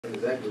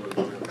exactly what's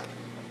going on.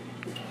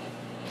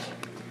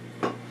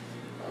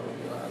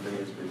 I think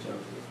this bitch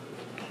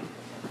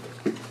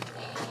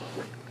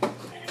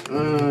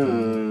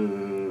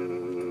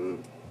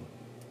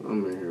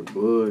I'm in here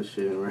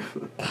bullshitting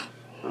right now.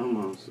 I'm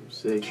on some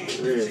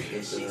sexy red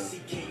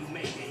shit.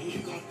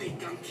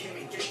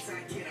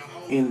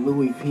 In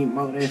Louis V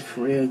mode, that's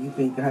for real. You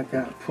think I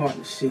got a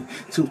partnership?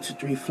 2 to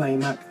 3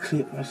 flame out the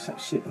clip or some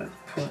shit like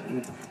a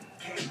partner.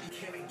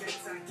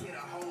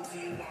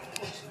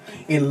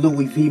 In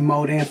Louis V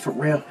mode and for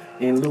real.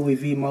 In Louis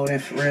V mode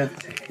and for real.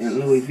 In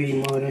Louis V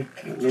mode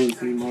and Louis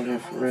V mode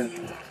and for real.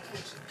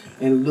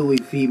 In Louis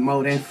V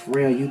mode and for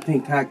real, you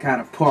think I got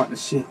a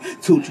partnership?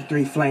 2 to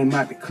 3 flame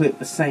out the clip,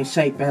 the same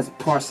shape as a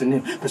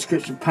parsonip.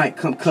 Prescription pint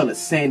come colored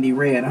sandy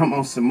red. I'm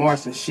on some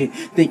Martian shit.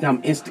 Think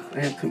I'm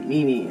Instagram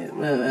comedian.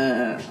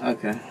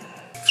 Okay.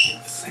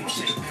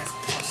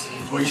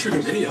 Well, you shoot a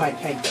video.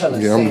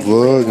 Yeah, I'm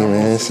vlogging,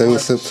 man. Say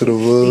what's up to the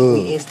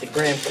vlog.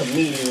 Instagram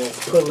comedians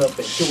pull up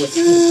and do a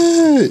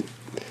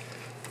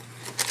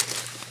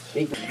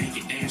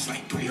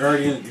You're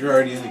already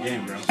in the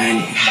game, bro. Come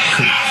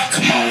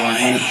on,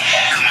 honey.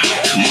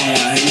 Come on,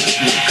 honey.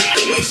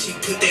 The way she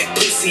put that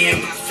pussy in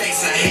my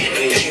face, I had to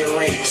make her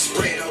ring.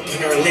 Spread open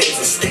her legs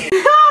and stand.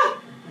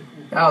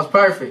 That was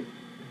perfect.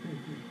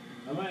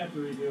 I might have to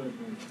redo it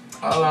then.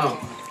 Hold on.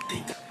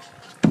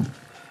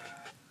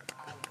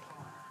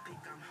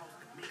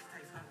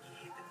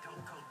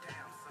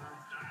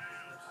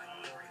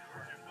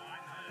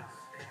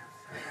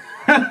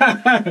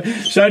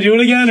 Should I do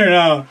it again or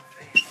no?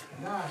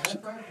 Nah, that's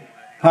perfect.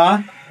 Huh?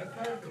 That's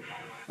perfect.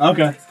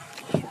 Okay.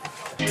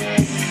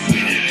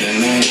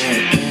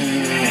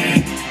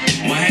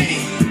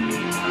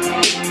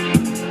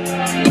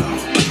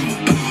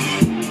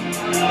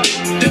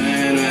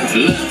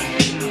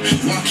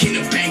 Walk in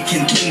the bank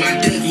and do my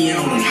Dougie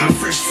on them. I'm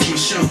fresh from a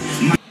show.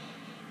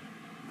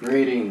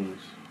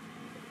 Greetings,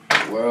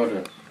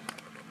 worlders.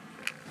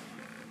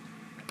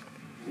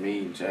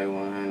 Me,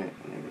 Ep.100,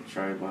 nigga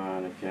Trey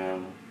behind the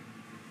camera.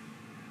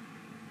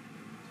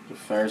 The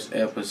first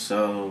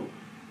episode,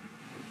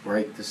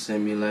 break the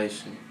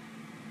simulation.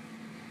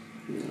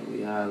 You know,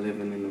 we all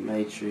living in the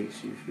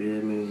matrix, you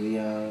feel me? We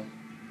all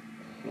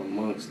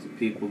amongst the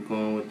people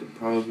going with the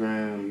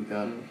program. You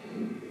gotta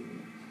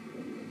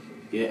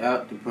get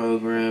out the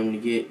program to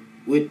get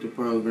with the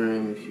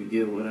program, if you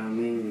get what I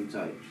mean,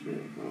 type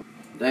shit.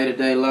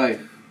 Day-to-day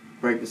life,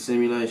 break the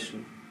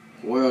simulation.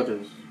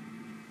 Worlders.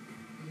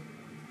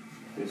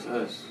 It's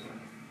us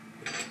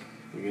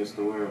against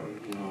the world,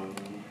 you know what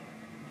I mean?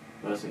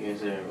 Us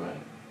against everybody.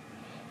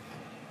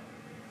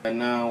 Right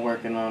now I'm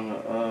working on the,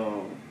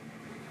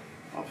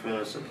 I'm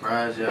finna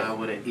surprise y'all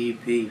with an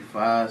EP,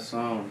 5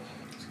 songs.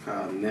 It's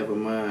called Never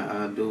Mind,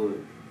 I'll Do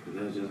It.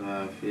 That's just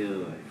how I feel,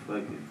 like, fuck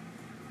it.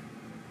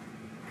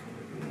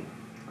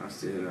 I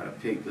still gotta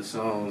pick the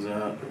songs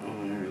out.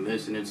 I'm here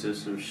listening to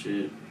some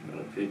shit.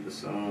 Gotta pick the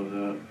songs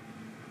up.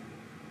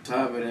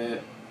 Top of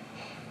that,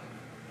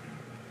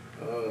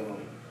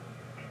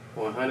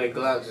 100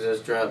 Glocks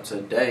just dropped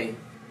today.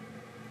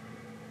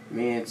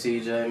 Me and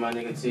TJ, my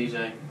nigga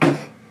TJ,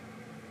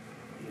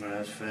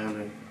 that's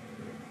family.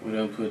 We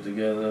done put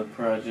together a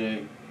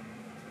project.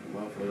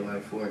 Motherfucker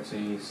like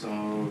 14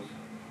 songs.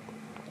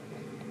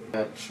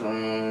 Got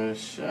Tron,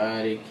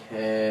 Shotty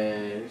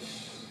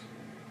Cash,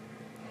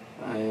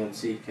 I am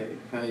TK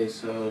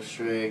Peso,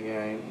 Shred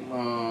Gang,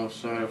 Mom,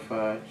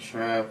 Certified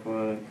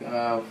Trapper,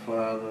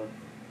 Godfather.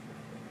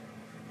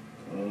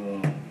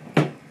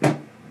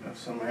 Got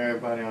some of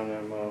everybody on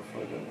that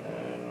motherfucker,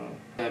 man.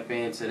 Tap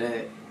into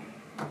that.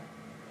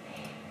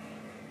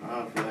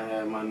 I'm finna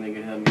have my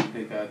nigga help me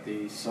pick out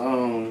these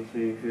songs,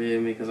 you feel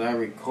me? Cause I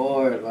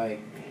record, like,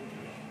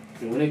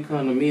 when it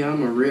come to me,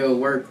 I'm a real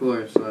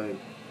workhorse. Like,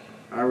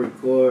 I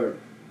record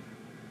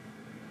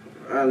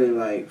probably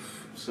like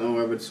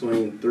somewhere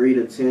between 3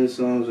 to 10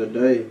 songs a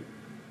day.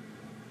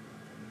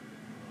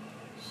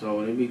 So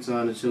when it be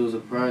time to choose a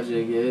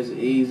project, yeah, it's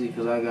easy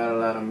because I got a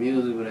lot of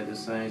music, but at the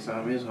same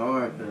time, it's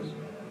hard because,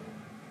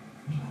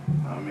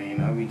 I mean,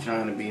 I be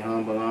trying to be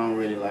humble. I don't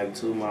really like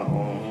toot my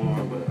own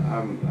horn, but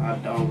I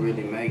don't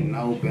really make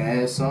no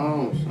bad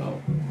songs,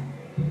 so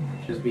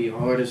just be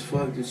hard as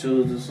fuck to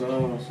choose the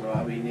song. So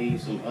I be needing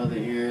some other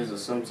ears, or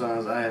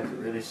sometimes I have to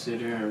really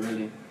sit here and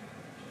really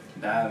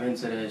dive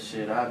into that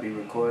shit. I be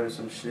recording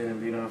some shit and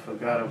be done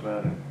forgot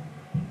about it.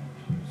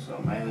 So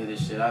mainly the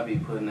shit I be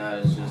putting out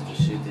is just the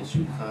shit that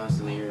you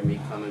constantly hear me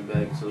coming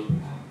back to.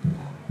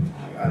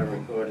 Like I done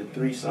recorded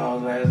 3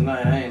 songs last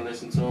night. I ain't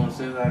listened to them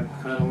since I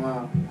cut them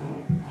out.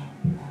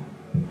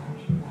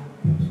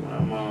 That's what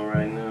I'm on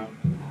right now.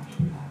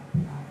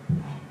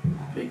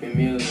 Picking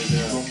music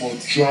up.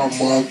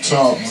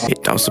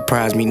 It don't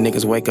surprise me,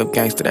 niggas wake up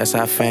gangster, that's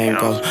how fame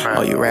goes.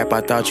 Oh, you rap,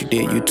 I thought you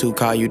did, you too,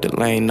 call you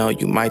Delane. No,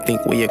 you might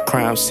think we a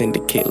crime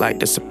syndicate like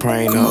the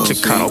Sopranos.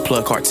 Chicano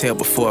plug cartel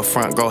before a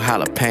front row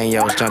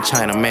jalapenos. John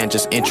China man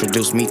just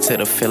introduced me to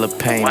the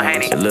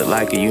Filipinos. It look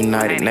like a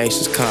United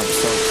Nations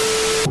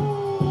conference.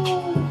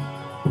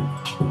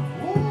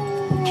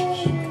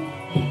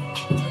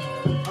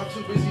 I'm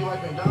too busy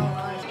wiping down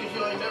lines. If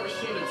you ain't never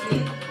seen a team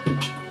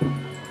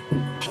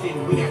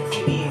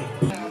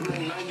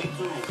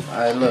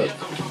Alright, look.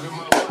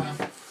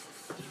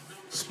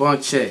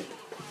 Spunk check.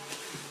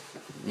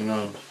 You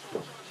know,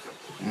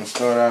 I'm gonna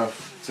start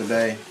off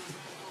today.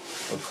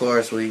 Of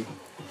course, you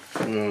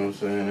know what I'm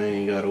saying? I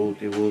ain't got a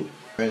whoop-de-whoop.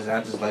 I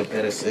just like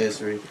that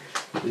accessory.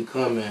 We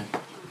coming.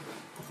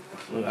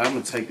 Look, I'm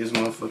gonna take this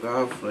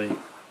motherfucker off for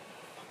you.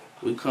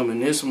 We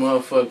coming this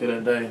motherfucker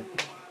today.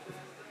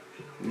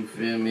 You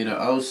feel me?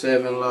 The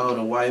 07 low,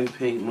 the white and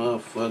pink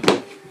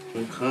motherfucker.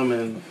 We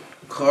coming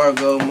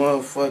cargo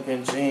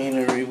motherfucking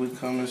jeanery. We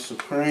coming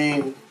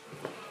Supreme.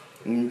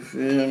 You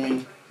feel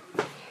me?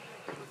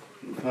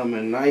 We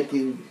coming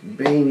Nike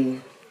beanie.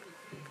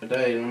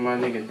 Today, my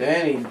nigga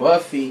Danny,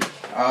 Buffy,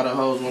 all the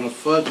hoes wanna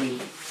fuck me.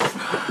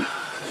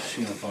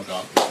 She gonna fuck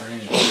off the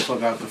frame.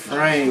 Fuck out the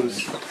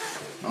frames.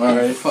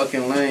 Alright,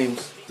 fucking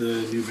lames.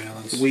 The New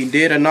Balance. We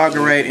did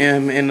inaugurate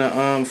him in the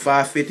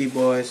 550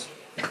 boys.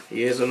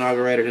 He is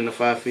inaugurated in the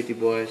 550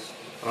 boys.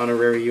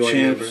 Honorary York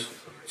member.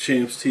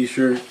 Champs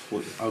t-shirt.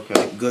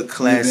 Okay, good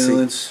classic. New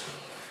Balance.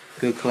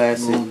 Good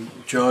classic.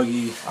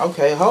 Joggy.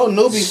 Okay, whole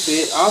newbie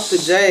fit. Off the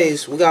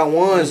J's. We got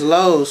ones,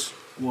 lows.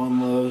 One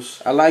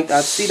lows.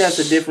 I see that's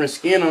a different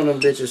skin on them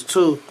bitches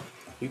too.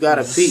 You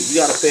gotta peep. You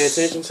gotta pay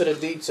attention to the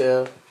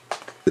detail.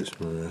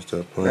 Man,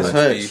 stop playing. That's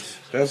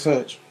Hutch. That's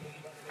Hutch.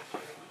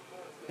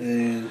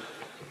 And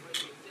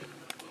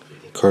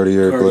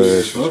Cartier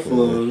glasses.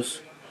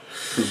 Buffaloes.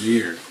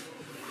 Premier.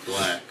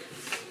 Black.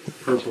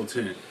 Purple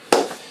tint.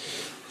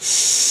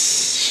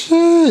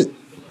 Shit.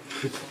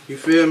 You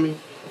feel me?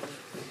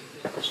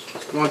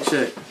 One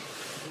check.